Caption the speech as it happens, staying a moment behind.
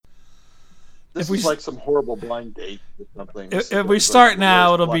This is like some horrible blind date or something. If we start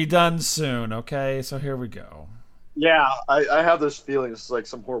now, it'll be done soon. Okay, so here we go. Yeah, I have this feeling it's like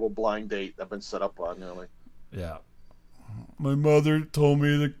some horrible blind date I've been set up on. Like, yeah. My mother told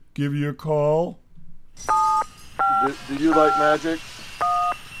me to give you a call. Do you like magic?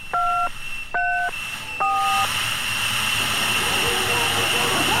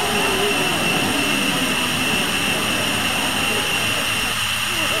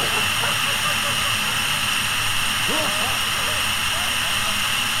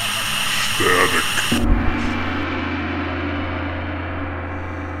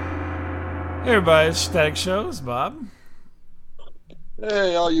 Hey everybody, it's Static Shows, Bob.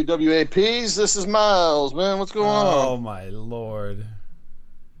 Hey, all you WAPs, this is Miles, man. What's going on? Oh my lord.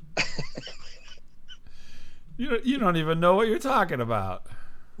 You don't even know what you're talking about.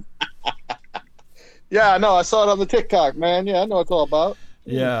 Yeah, I know. I saw it on the TikTok, man. Yeah, I know what it's all about.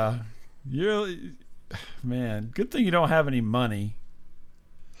 Yeah. Man, good thing you don't have any money.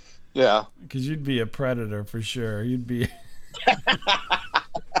 Yeah. Because you'd be a predator for sure. You'd be...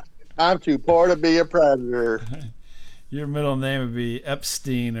 I'm too poor to be a predator. Your middle name would be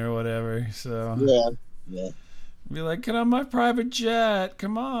Epstein or whatever. So yeah. Be like, get on my private jet.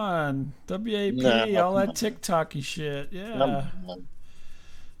 Come on. WAP, all that TikTok-y shit. Yeah.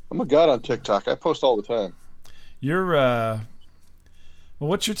 I'm a god on TikTok. I post all the time. You're, well,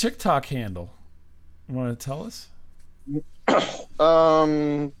 what's your TikTok handle? You want to tell us?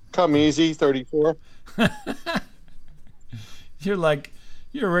 Come easy, 34.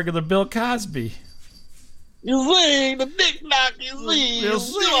 You're a regular Bill Cosby. You see the big knock, you see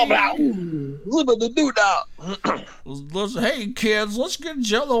the new dog. Hey kids, let's get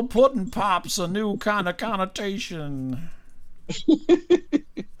Jello Pudding Pops a new kind of connotation.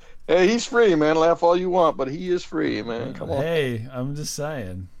 Hey, he's free, man. Laugh all you want, but he is free, man. Come on. Hey, I'm just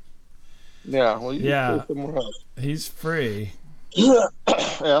saying. Yeah, well, you go somewhere else. He's free. Yeah.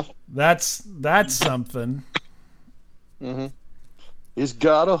 That's something. Mm-hmm. He's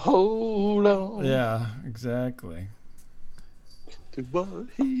got a hold on. Yeah, exactly. To what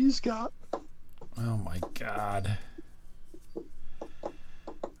he's got. Oh my God.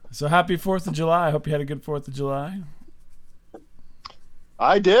 So happy 4th of July. I hope you had a good 4th of July.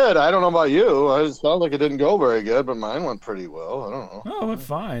 I did. I don't know about you. It sounds like it didn't go very good, but mine went pretty well. I don't know. Oh, it went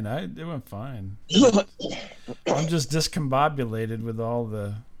fine. It went fine. I'm just discombobulated with all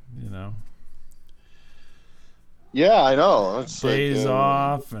the, Yeah, I know. It's days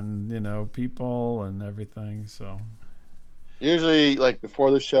off and, people and everything. So usually, like, before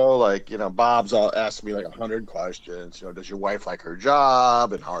the show, Bob's asking me 100 questions. Does your wife like her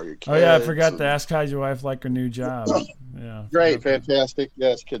job, and how are your kids? Oh yeah, I forgot to ask how's your wife like her new job. Yeah, great, fantastic.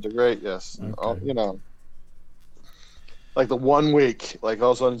 Yes, kids are great. Yes, okay. Like the 1 week, all of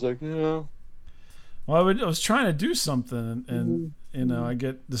a sudden he's like, yeah. Well, I was trying to do something, and I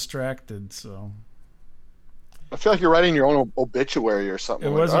get distracted. So I feel like you're writing your own obituary or something.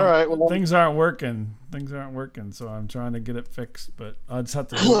 It wasn't. All right, well, things aren't working. So I'm trying to get it fixed, but I'll just have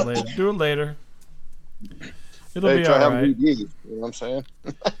to do it later. It'll be all right. You know what I'm saying?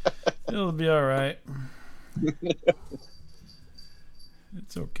 It'll be all right.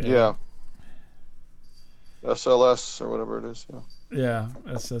 It's okay. Yeah. SLS or whatever it is. Yeah,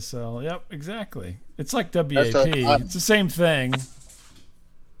 SSL. Yep, exactly. It's like WAP. It's the same thing.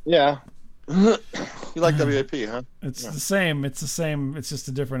 Yeah. You like WAP, huh? It's the same. It's the same. It's just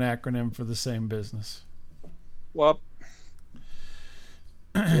a different acronym for the same business. Well.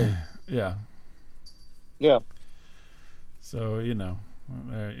 Yeah. Yeah. So we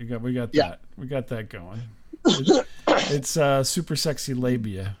got that. We got that going. It's super sexy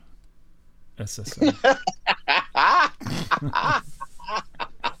labia. SSL.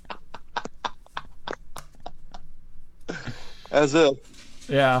 As if.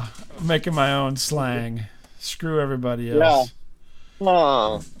 Yeah, I'm making my own slang. Screw everybody else. Yeah.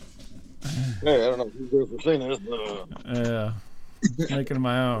 Oh. Hey, I don't know if you've ever seen this, but... Yeah. Making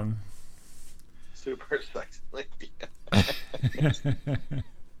my own. Super sexy.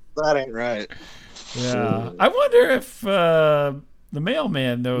 That ain't right. Yeah. I wonder if the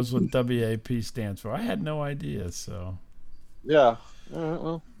mailman knows what WAP stands for. I had no idea, so... Yeah. All right,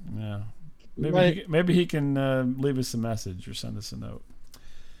 well... Yeah. Maybe he can leave us a message or send us a note.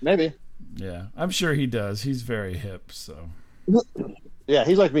 Maybe. Yeah, I'm sure he does. He's very hip, so. Yeah,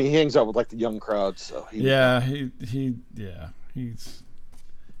 he's like me. He hangs out with the young crowd, so. He's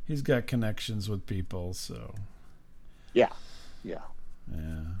got connections with people, so. Yeah.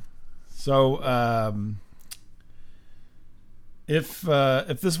 So, if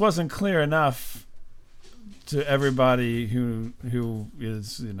this wasn't clear enough, to everybody who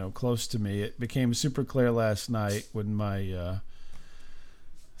is close to me, it became super clear last night when my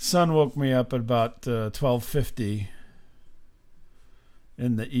son woke me up at about 12:50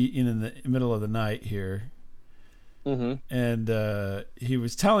 in the middle of the night here. Mm-hmm. And he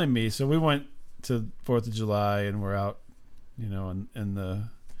was telling me, so we went to 4th of July and we're out, in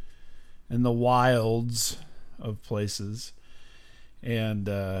the wilds of places. And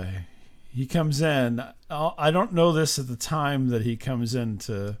he comes in. I don't know this at the time that he comes in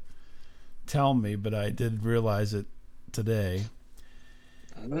to tell me, but I did realize it today.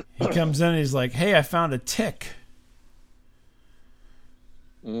 He comes in and he's like, "Hey, I found a tick."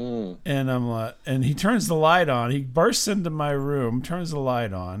 And I'm like, and he turns the light on. He bursts into my room, turns the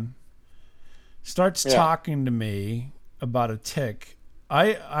light on, starts talking to me about a tick.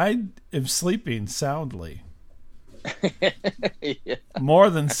 I am sleeping soundly, more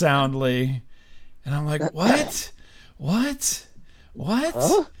than soundly, and I'm like, what?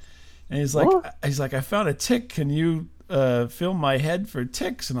 Huh? And he's like, "I found a tick. Can you feel my head for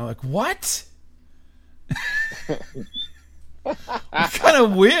ticks?" And I'm like, "What?" What kind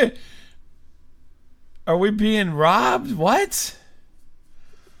of weird? Are we being robbed? What?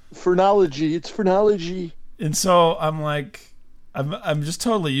 Phrenology. It's phrenology. And so I'm like, I'm just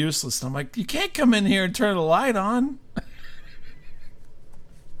totally useless. And I'm like, you can't come in here and turn the light on.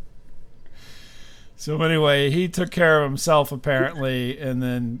 So anyway, he took care of himself apparently, and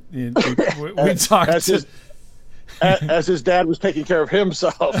then we talked as his dad was taking care of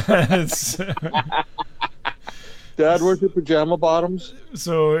himself. Dad, where's your pajama bottoms?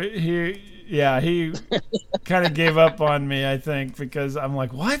 So he kind of gave up on me, I think, because I'm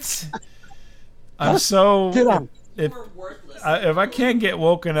like, what? I'm so... Get out. If I can't get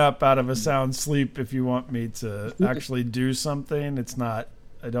woken up out of a sound sleep, if you want me to actually do something, it's not...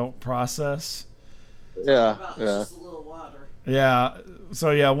 I don't process. Yeah. Just a little water. Yeah.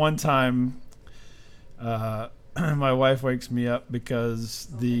 So, one time, my wife wakes me up because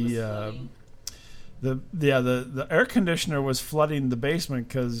the air conditioner was flooding the basement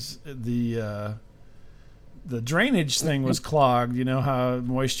because the drainage thing was clogged. You know how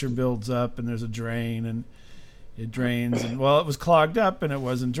moisture builds up and there's a drain and it drains, and it was clogged up and it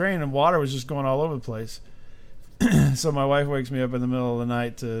wasn't draining, and water was just going all over the place. So my wife wakes me up in the middle of the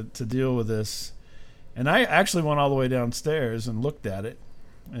night to deal with this, and I actually went all the way downstairs and looked at it,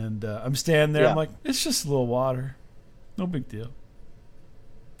 and I'm standing there. I'm like, it's just a little water, no big deal.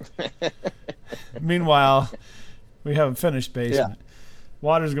 Meanwhile, we have a finished basement.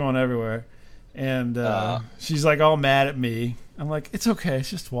 Water's going everywhere. And she's like all mad at me. I'm like, it's okay. It's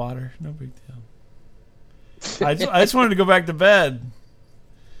just water. No big deal. I just wanted to go back to bed.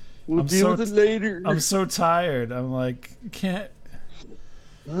 We'll deal with it later. I'm so tired. I'm like,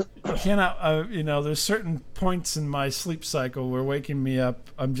 there's certain points in my sleep cycle where waking me up,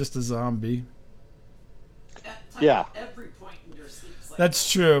 I'm just a zombie. Yeah. Every point in your sleep cycle.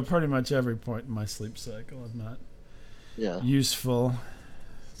 That's true. Pretty much every point in my sleep cycle, I'm not useful.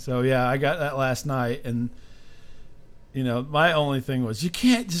 So I got that last night, and my only thing was, you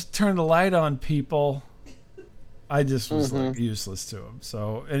can't just turn the light on, people. I just was like useless to him.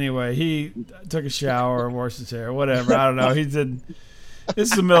 So anyway, he took a shower, washed his hair, whatever. I don't know. He did.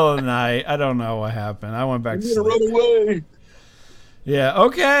 It's the middle of the night. I don't know what happened. I went back to sleep. Run away. Yeah.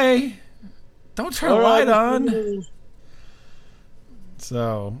 Okay. Don't turn the light on.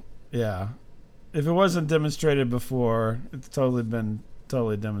 So if it wasn't demonstrated before, it's totally been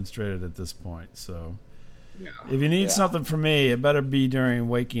demonstrated at this point. So if you need something from me, it better be during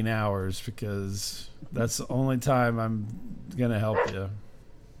waking hours, because that's the only time I'm gonna help you.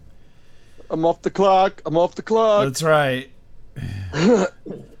 I'm off the clock. That's right. I'm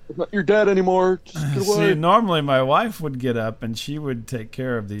not your dad anymore. Just get away. See, normally my wife would get up and she would take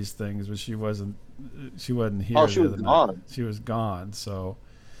care of these things, but she wasn't here. Oh, she was gone. Night. She was gone. So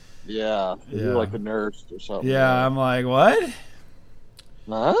you're like a nurse or something. Yeah, I'm like, what?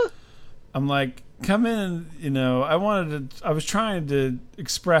 Huh? I'm like, come in. I was trying to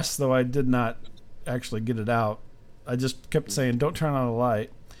express, though I did not actually get it out. I just kept saying, don't turn on the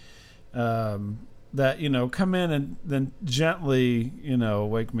light. That, come in and then gently,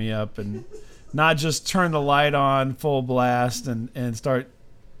 wake me up, and not just turn the light on full blast and start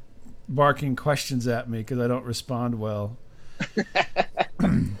barking questions at me because I don't respond well.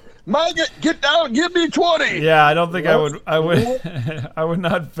 Mike, get down, give me 20. Yeah, I don't think I would I would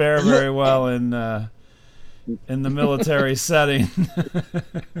not fare very well in the military setting.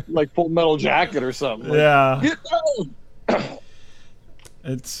 Like Full Metal Jacket or something. Yeah. Get down.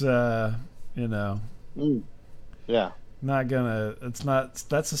 It's Yeah.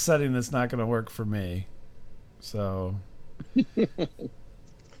 that's a setting that's not gonna work for me. So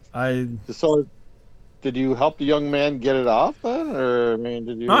I So, did you help the young man get it off then, or I mean,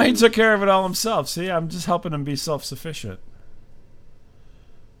 did you? no, he took care of it all himself. See, I'm just helping him be self-sufficient.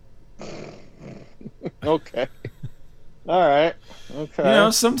 Okay. All right. Okay. You know,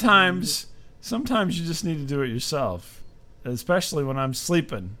 sometimes you just need to do it yourself, especially when I'm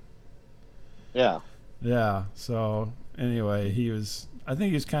sleeping. Yeah. Yeah. So anyway, I think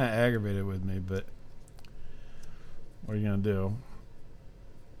he was kind of aggravated with me, but what are you gonna do?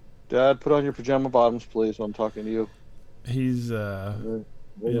 Dad, put on your pajama bottoms, please. When I'm talking to you. He's Hold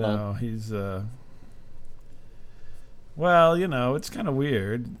you on. know, he's well, you know, it's kind of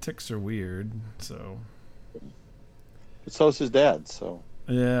weird. Ticks are weird, so But so's his dad. So.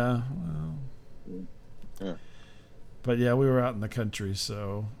 yeah. Well, Yeah. but yeah, we were out in the country,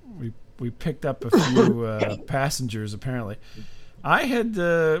 so we picked up a few passengers. Apparently, I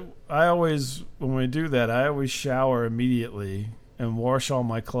always when we do that, I always shower immediately and wash all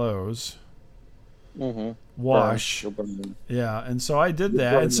my clothes. Mm-hmm. Wash, yeah, and so I did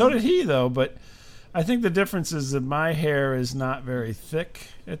that, and so did he, though. But I think the difference is that my hair is not very thick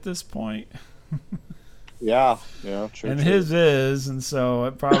at this point. Yeah. Yeah. True. And true. his is, and so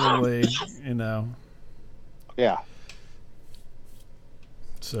it probably, you know. Yeah.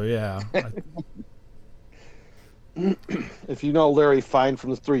 So yeah, If you know Larry Fine from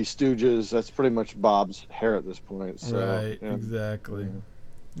the Three Stooges, that's pretty much Bob's hair at this point. So, right, yeah. exactly.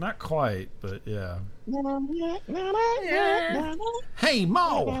 Not quite, but yeah. Hey,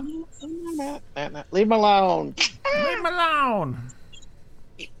 Mo, Leave him alone. leave him alone.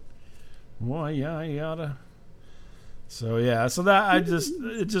 Boy, yeah, you oughta. So yeah, so that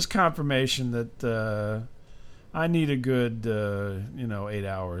it's just confirmation that I need a good 8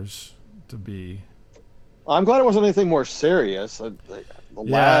 hours to be. I'm glad it wasn't anything more serious. The Yeah,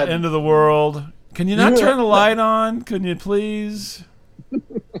 lad, end of the world. Can you not turn the light on? Can you please?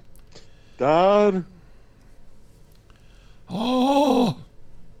 Dad. Oh.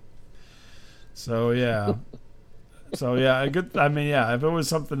 So yeah. Good. I mean, yeah. If it was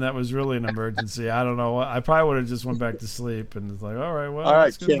something that was really an emergency, I don't know. I probably would have just went back to sleep and it's like, all right, well, All right,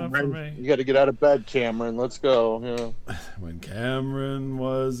 that's good enough for Cameron. You me. got to get out of bed, Cameron. Let's go. Yeah. When Cameron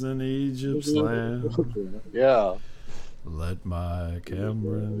was in Egypt's land, Yeah. let my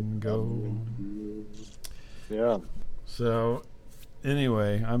Cameron go. Yeah. So,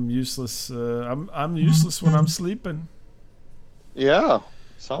 anyway, I'm useless. I'm useless when I'm sleeping. Yeah.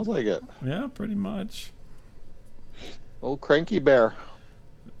 Sounds like it. Yeah, pretty much. Old cranky bear.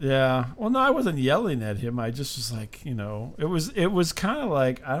 Yeah. Well, no, I wasn't yelling at him. I just was like, it was kind of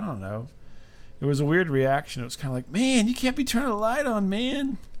like, I don't know. It was a weird reaction. It was kind of like, man, you can't be turning the light on,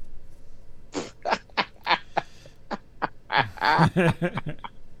 man.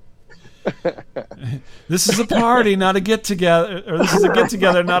 This is a party, not a get together. Or this is a get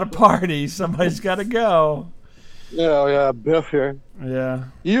together, not a party. Somebody's got to go. Yeah, Biff here. Yeah.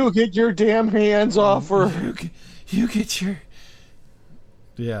 You get your damn hands off her. You get your.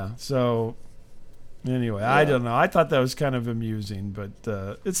 Yeah. So. Anyway, I don't know. I thought that was kind of amusing, but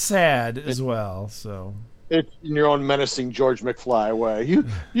it's sad as well. So. It's in your own menacing George McFly way.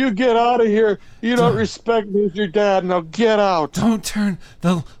 You get out of here. You don't respect me as your dad. Now get out. Don't turn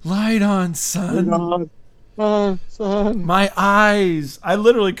the light on, son. Son. My eyes. I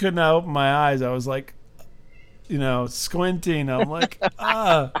literally could not open my eyes. I was like, squinting. I'm like,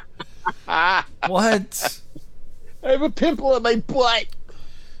 what? I have a pimple on my butt.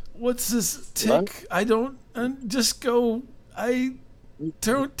 What's this tick? What? I don't. Just go. I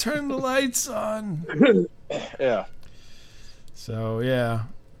don't turn the lights on. Yeah. So yeah.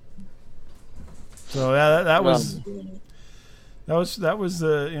 So yeah, that was that was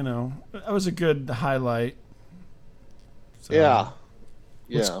a good highlight. So, yeah.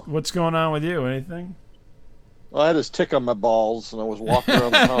 What's going on with you? Anything? Well, I had this tick on my balls, and I was walking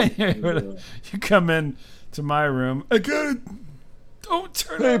around the house. You come in to my room. Good. Don't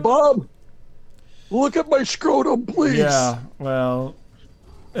turn. Hey, Bob. Look at my scrotum, please. Yeah. Well,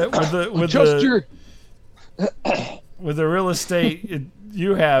 with the real estate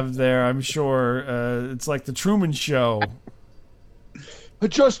you have there, I'm sure it's like the Truman Show.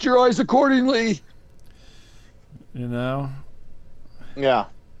 Adjust your eyes accordingly. Yeah.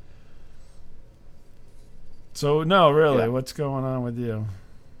 So no, really, what's going on with you?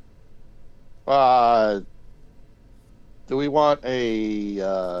 Do we want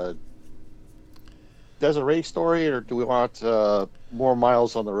a Desiree story, or do we want more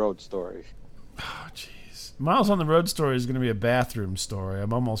Miles on the Road story? Oh, jeez. Miles on the Road story is going to be a bathroom story.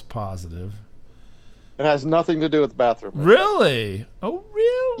 I'm It almost positive. has nothing to do with the bathroom. Really? Oh,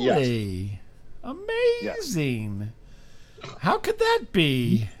 really? Yes. Amazing. How could that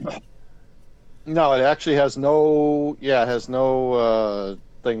be? No, it actually has no. Yeah, it has no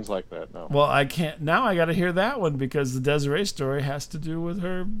things like that. No. Well, I can't. Now I got to hear that one because the Desiree story has to do with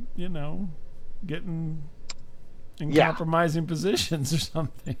her, getting in compromising positions or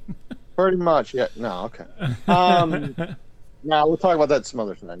something. Pretty much. Yeah. No. Okay. Now we'll talk about that some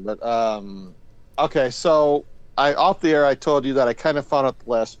other time. But okay. So off the air, I told you that I kind of found out the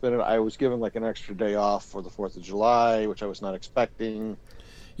last minute I was given like an extra day off for the 4th of July, which I was not expecting.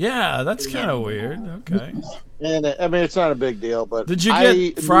 Yeah, that's kind of weird. Okay. And I mean, it's not a big deal, but did you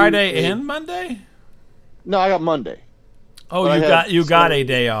get Friday and Monday? No, I got Monday. Oh, you got a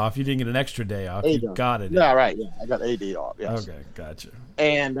day off. You didn't get an extra day off. You got it. Yeah, right. Yeah, I got a day off. Yes. Okay, gotcha.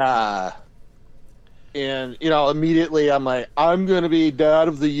 And immediately I'm like, I'm gonna be dad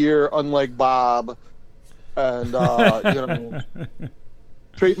of the year, unlike Bob, and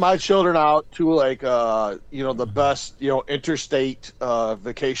treat my children out to like the best interstate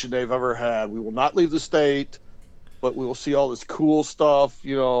vacation they've ever had. We will not leave the state, but we will see all this cool stuff.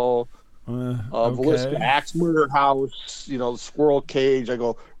 Velisca Axe Murder House. The squirrel cage. I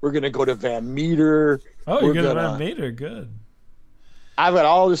go. We're gonna go to Van Meter. Oh, you're going to Van Meter. Good. I've got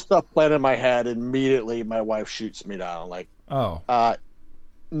all this stuff planned in my head. Immediately, my wife shoots me down. Like, oh,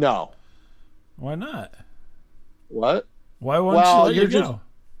 no. Why not? What? Why won't you let you go?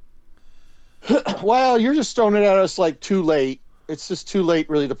 Well, you're just throwing it at us like too late. It's just too late,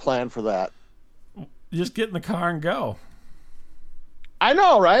 really, to plan for that. Just get in the car and go. I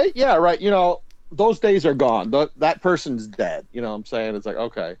know, right? Yeah, right. Those days are gone. That person's dead. You know what I'm saying? It's like,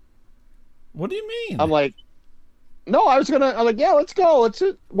 okay. What do you mean? I'm like, no, I'm like, yeah, let's go. It's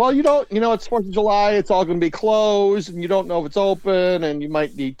it. Well, it's 4th of July. It's all going to be closed, and you don't know if it's open, and you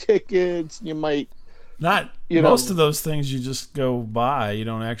might need tickets, and you might. Not most of those things you just go by. You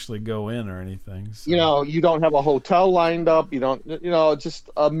don't actually go in or anything. So. You don't have a hotel lined up. You don't, just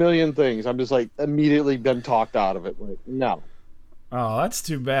a million things. I'm just like immediately been talked out of it. Like, no. Oh, that's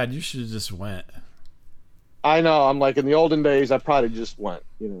too bad. You should have just went. I know. I'm like in the olden days, I probably just went.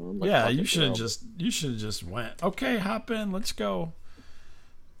 I'm like, yeah, you should have just went. Okay, hop in. Let's go.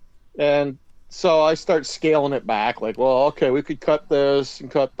 And so I start scaling it back. Like, well, okay, we could cut this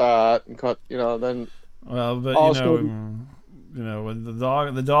and cut that and cut. Then. Well, but with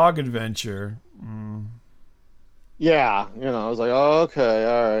the dog adventure. Yeah, I was like, oh, okay,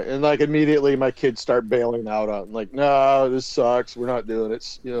 all right, and like immediately my kids start bailing out on like, no, this sucks. We're not doing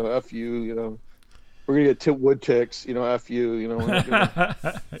it. F you. We're gonna get wood ticks. F you. We're not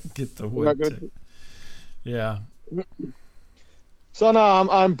gonna, get the wood tick. Yeah. So now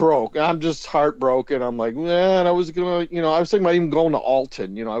I'm broke. I'm just heartbroken. I'm like, man, I was gonna, I was thinking about even going to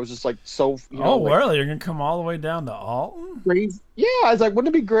Alton. I was just like, so. Really? You're gonna come all the way down to Alton? Yeah, I was like,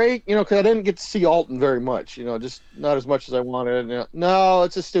 wouldn't it be great? Because I didn't get to see Alton very much. Just not as much as I wanted. No,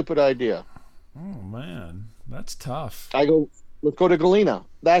 it's a stupid idea. Oh man, that's tough. I go, let's go to Galena.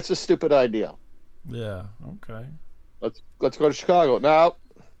 That's a stupid idea. Yeah. Okay. Let's go to Chicago. No.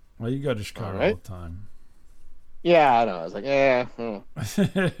 Well, you go to Chicago all the time. Yeah, I know. I was like, yeah. So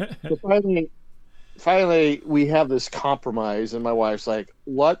finally, we have this compromise, and my wife's like,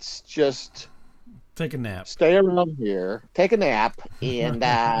 let's just take a nap, stay around here, take a nap, and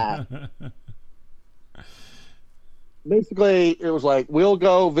basically, it was like, we'll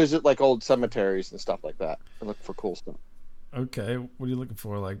go visit like old cemeteries and stuff like that and look for cool stuff. Okay, what are you looking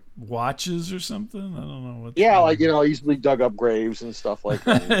for? Like watches or something? I don't know what. Yeah, like easily dug up graves and stuff like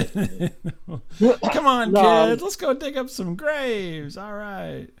that. Come on, kids, let's go dig up some graves. All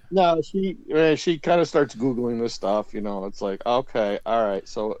right. No, she kind of starts googling this stuff. It's like, okay, all right.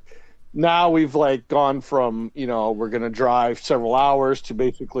 So now we've like gone from we're gonna drive several hours to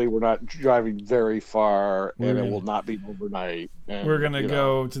basically we're not driving very far, and it will not be overnight. And, we're gonna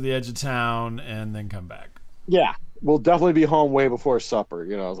go to the edge of town and then come back. Yeah. We'll definitely be home way before supper.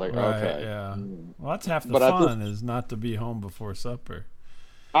 I was like, right, okay. Yeah. Well, that's half the fun is not to be home before supper.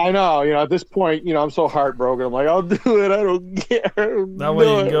 I know. At this point, I'm so heartbroken. I'm like, I'll do it. I don't care. That way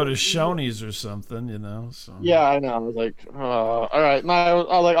you can go to Shoney's or something, So. Yeah, I know. I was like, all right. And I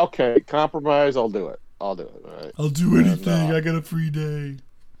was like, okay, compromise. I'll do it. All right. I'll do anything. I got a free day.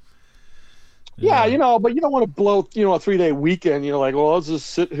 Yeah, but you don't want to blow, a 3-day weekend. Like, well, let's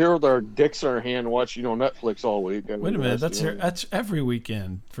just sit here with our dicks in our hand and watch, Netflix all week. Wait a minute, that's every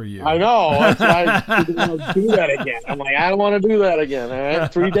weekend for you. I know. That's why I don't do that again. I'm like, I don't want to do that again. I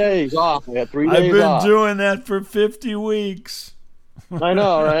had 3 days off. I had 3 days off. I've been doing that for 50 weeks. I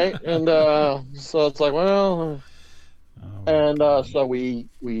know, right? And so it's like, well, so we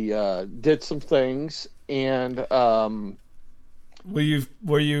did some things, and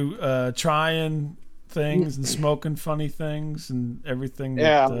Were you trying things and smoking funny things and everything?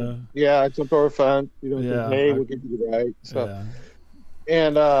 I jumped over a fence. Hey, we'll get you right. So,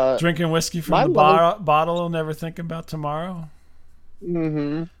 and drinking whiskey from the bottle and never thinking about tomorrow.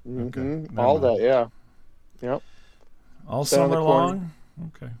 Okay. All that, yeah. Yep. All summer long.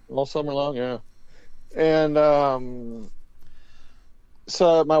 Okay. All summer long, yeah. And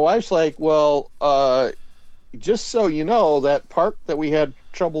so my wife's like, well, just so you know, that park that we had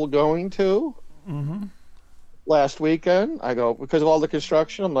trouble going to last weekend, I go, because of all the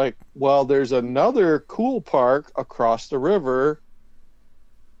construction, I'm like, well, there's another cool park across the river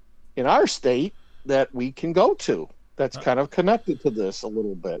in our state that we can go to that's kind of connected to this a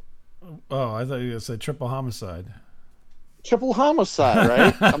little bit. Oh, I thought you were going to say triple homicide. Triple homicide,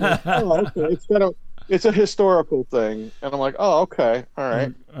 right? I'm like, oh, okay. It's a historical thing. And I'm like, oh, okay. All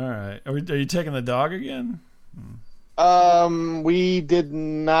right. All right. Are you taking the dog again? We did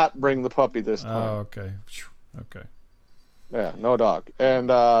not bring the puppy this time. Oh, okay. Okay. Yeah, no dog. And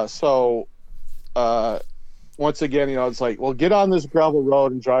so once again, it's like, well, get on this gravel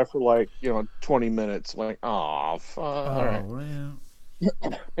road and drive for 20 minutes. I'm like, oh, fuck. All right. Man.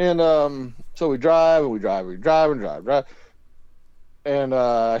 And so we drive and we drive. And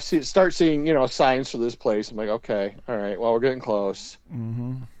I start seeing, signs for this place. I'm like, okay, all right, well, we're getting close.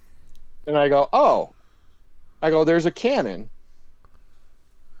 Mm-hmm. And I go, there's a cannon.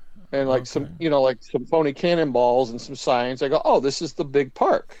 And some phony cannonballs and some signs. I go, oh, this is the big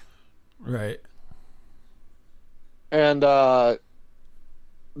park. Right. And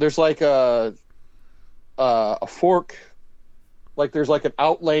there's a fork, there's an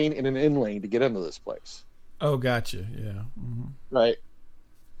out lane and an in lane to get into this place. Oh, gotcha. Yeah. Mm-hmm. Right.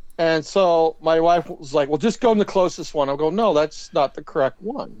 And so my wife was like, well, just go in the closest one. I'll go, no, that's not the correct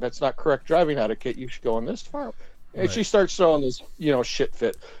one. That's not correct driving etiquette. You should go in this far. And she starts throwing this, shit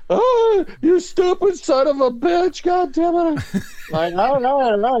fit. Oh, you stupid son of a bitch. God damn it. Like, all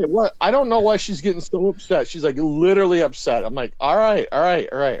right. What? I don't know why she's getting so upset. She's literally upset. I'm like, all right.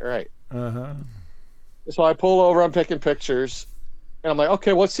 Uh-huh. So I pull over. I'm taking pictures. And I'm like,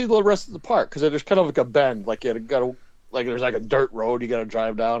 okay, let's see the rest of the park. Because there's kind of a bend. There's a dirt road you got to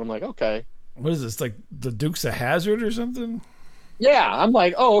drive down. I'm like, okay. What is this, the Dukes of Hazzard or something? Yeah, I'm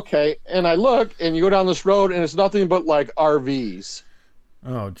like, oh, okay. And I look, and you go down this road, and it's nothing but RVs.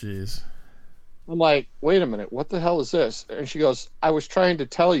 Oh, geez. I'm like, wait a minute, what the hell is this? And she goes, I was trying to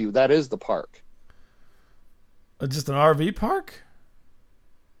tell you, that is the park. Just an RV park?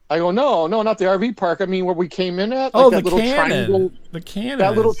 I go, no, not the RV park. I mean, where we came in at. Oh, that the little cannon. Triangle, the cannon.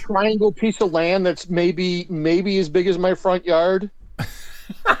 That little triangle piece of land that's maybe as big as my front yard.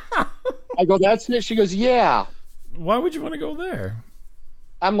 I go, that's it? She goes, yeah. Why would you want to go there?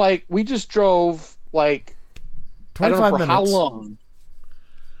 I'm like, we just drove 25 I don't know for minutes. how long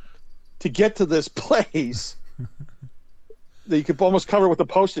to get to this place that you could almost cover with a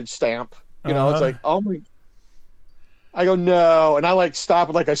postage stamp. It's like, oh my. I go, no. And I stop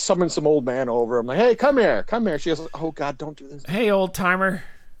and I summon some old man over. I'm like, hey, come here. She goes, oh God, don't do this. Hey, old timer.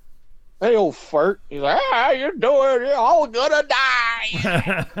 Hey, old fart. He's like, how you doing? You're all gonna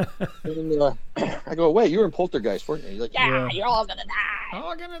die. And, I go, wait, you were in Poltergeist, weren't you? He's like, yeah, you're all gonna die.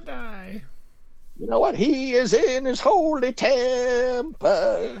 All gonna die. You know what? He is in his holy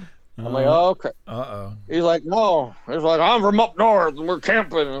temple. I'm like, oh, crap. Uh-oh. He's like, no. He's like, I'm from up north and we're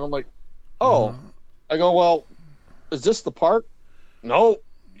camping. And I'm like, oh. I go, well, is this the park? No,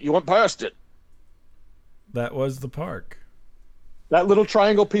 you went past it. That was the park. That little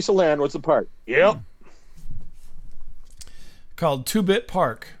triangle piece of land was the park. Yep. Called 2-Bit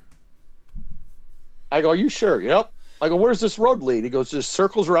Park. I go, are you sure? Yep. I go, where's this road lead? He goes, just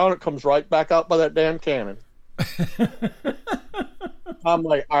circles around. It comes right back out by that damn cannon. I'm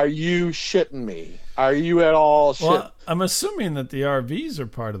like, are you shitting me? Are you at all shit? Well, I'm assuming that the RVs are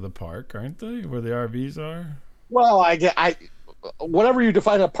part of the park, aren't they? Where the RVs are? Well, I whatever you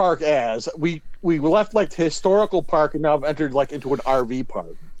define a park as, we left the historical park and now I've entered into an RV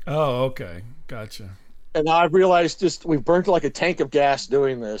park. Oh, okay. Gotcha. And now I've realized we've burnt a tank of gas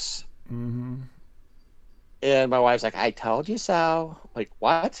doing this. Mm-hmm. And my wife's like, I told you so. Like,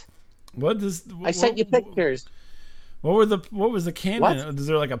 what? I sent you pictures. What was the cannon? What? Is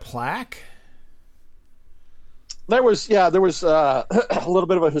there a plaque? There was a little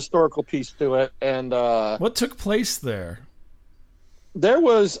bit of a historical piece to it. And what took place there? There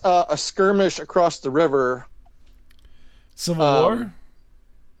was a skirmish across the river. Civil War?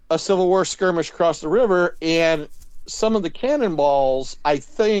 A Civil War skirmish across the river, and some of the cannonballs, I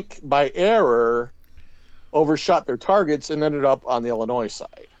think, by error, overshot their targets and ended up on the Illinois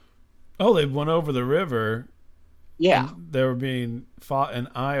side. Oh, they went over the river. Yeah. They were being fought in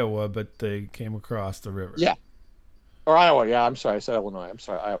Iowa, but they came across the river. Yeah. Or Iowa. Yeah, I'm sorry. I said Illinois. I'm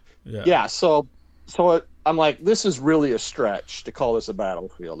sorry. Iowa. Yeah. Yeah. I'm like, this is really a stretch to call this a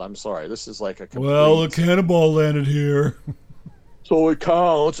battlefield. I'm sorry. This is like a complete... Well, a cannonball landed here. So it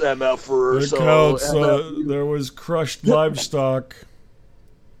counts, MFer. It counts. There was crushed livestock.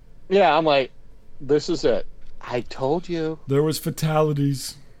 Yeah, I'm like, this is it. I told you. There was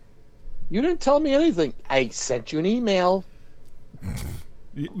fatalities. You didn't tell me anything. I sent you an email.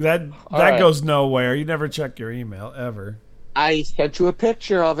 That right. goes nowhere. You never check your email, ever. I sent you a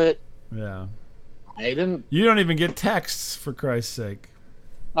picture of it. Yeah. I didn't. You don't even get texts, for Christ's sake.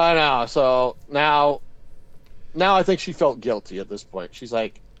 I know. So now I think she felt guilty at this point. She's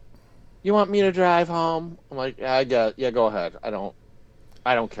like, "You want me to drive home?" I'm like, "Yeah, I get. Yeah, go ahead. I don't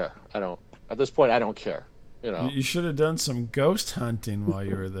care. At this point, I don't care. You know." You should have done some ghost hunting while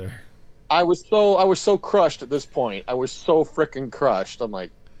you were there. I was so crushed at this point. I was so freaking crushed. I'm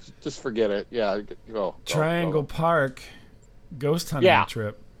like, just forget it. Yeah, go. Triangle Park, ghost hunting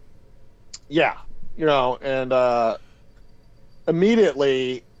trip. Yeah, you know, and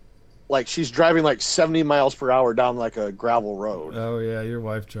immediately, like, she's driving like 70 miles per hour down like a gravel road. Oh yeah, your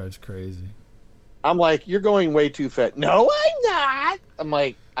wife drives crazy. I'm like, you're going way too fast. No, I'm not. I'm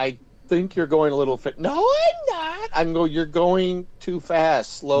like, I think you're going a little fit. No, I'm not. You're going too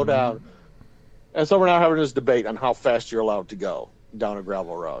fast. Slow down. And so we're now having this debate on how fast you're allowed to go down a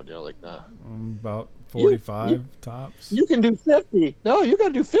gravel road. You know, like, nah. About 45 tops. You can do 50. No, you got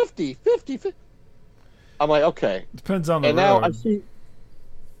to do 50. I'm like, okay. Depends on the road. And now I see.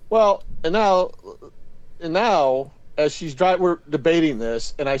 Well, and now as she's driving, we're debating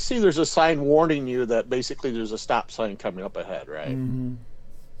this, and I see there's a sign warning you that basically there's a stop sign coming up ahead, right? Mm-hmm.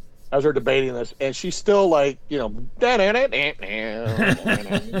 As we're debating this, and she's still like, you know,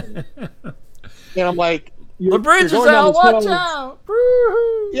 and I'm like, the bridge is out, watch out!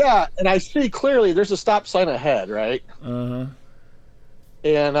 Woo-hoo. Yeah, and I see clearly there's a stop sign ahead, right? Uh-huh.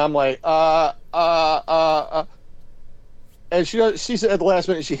 And I'm like, and she's at the last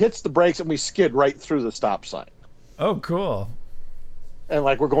minute, she hits the brakes, and we skid right through the stop sign. Oh, cool. And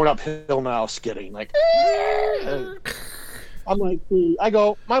like, we're going uphill now, skidding, like, I'm like, I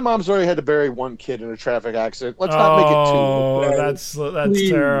go, my mom's already had to bury one kid in a traffic accident. Let's not make it two. Oh, that's please.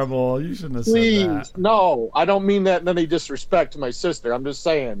 Terrible. You shouldn't have said that. No, I don't mean that in any disrespect to my sister. I'm just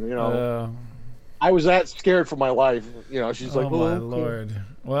saying, you know, I was that scared for my life. You know, she's like, oh my Lord.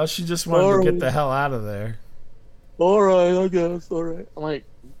 Well, she just wanted to get the hell out of there. All right, I guess. All right. I'm like,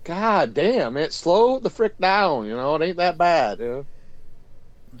 God damn it, slow the frick down. You know, it ain't that bad. You know?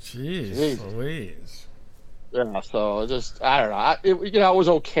 Jeez Louise. Yeah, so just, I don't know. It was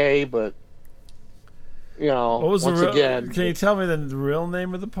okay, but, you know, what was once again. Can you tell me the real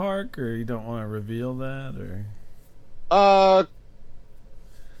name of the park, or you don't want to reveal that, or? I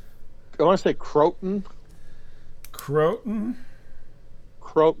want to say Croton. Croton?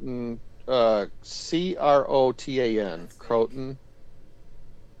 Croton, Crotan. Croton.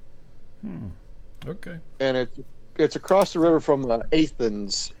 Okay. And it's across the river from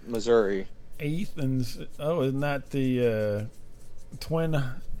Athens, Missouri. Athens. Oh, isn't that the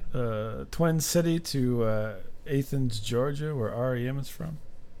twin city to Athens, Georgia, where REM is from?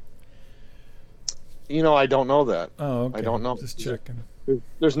 You know, I don't know that. Oh, okay. I don't know. Just checking.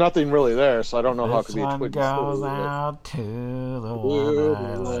 There's nothing really there, so I don't know how it could be a twin city. Goes out to the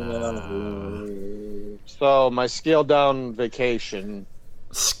one. So my scaled down vacation.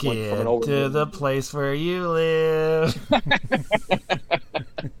 Skid to the place where you live.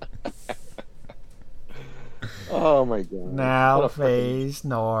 Oh my God. Now face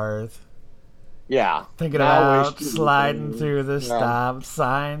north. Yeah. Thinking about sliding through the stop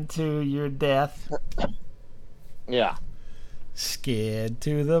sign to your death. Yeah. Skid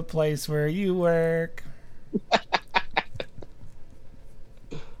to the place where you work.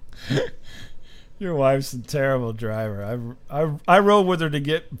 Your wife's a terrible driver. I rode with her to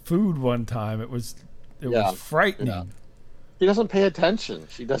get food one time. It was frightening. Yeah. She doesn't pay attention.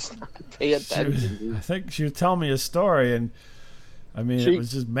 She does not pay attention. I think she was telling me a story, and I mean, it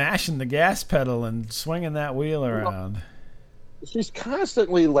was just mashing the gas pedal and swinging that wheel around. She's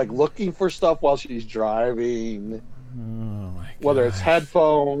constantly like looking for stuff while she's driving. Oh my God. Whether it's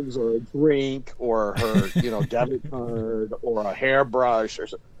headphones or a drink or her, debit card or a hairbrush or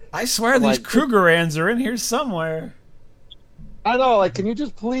something. I swear these Krugerrands are in here somewhere. I know, like, can you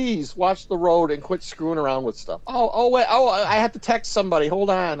just please watch the road and quit screwing around with stuff? Wait, I have to text somebody.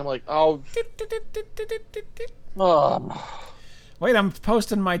 Hold on. I'm like, Wait, I'm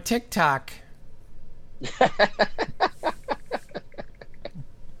posting my TikTok.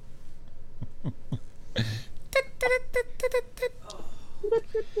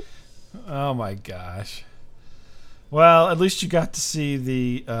 Oh my gosh. Well, at least you got to see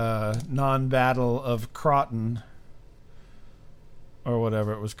the non-battle of Croton, or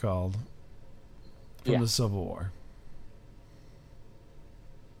whatever it was called, from the Civil War.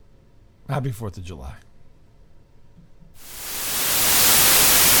 Happy 4th of July.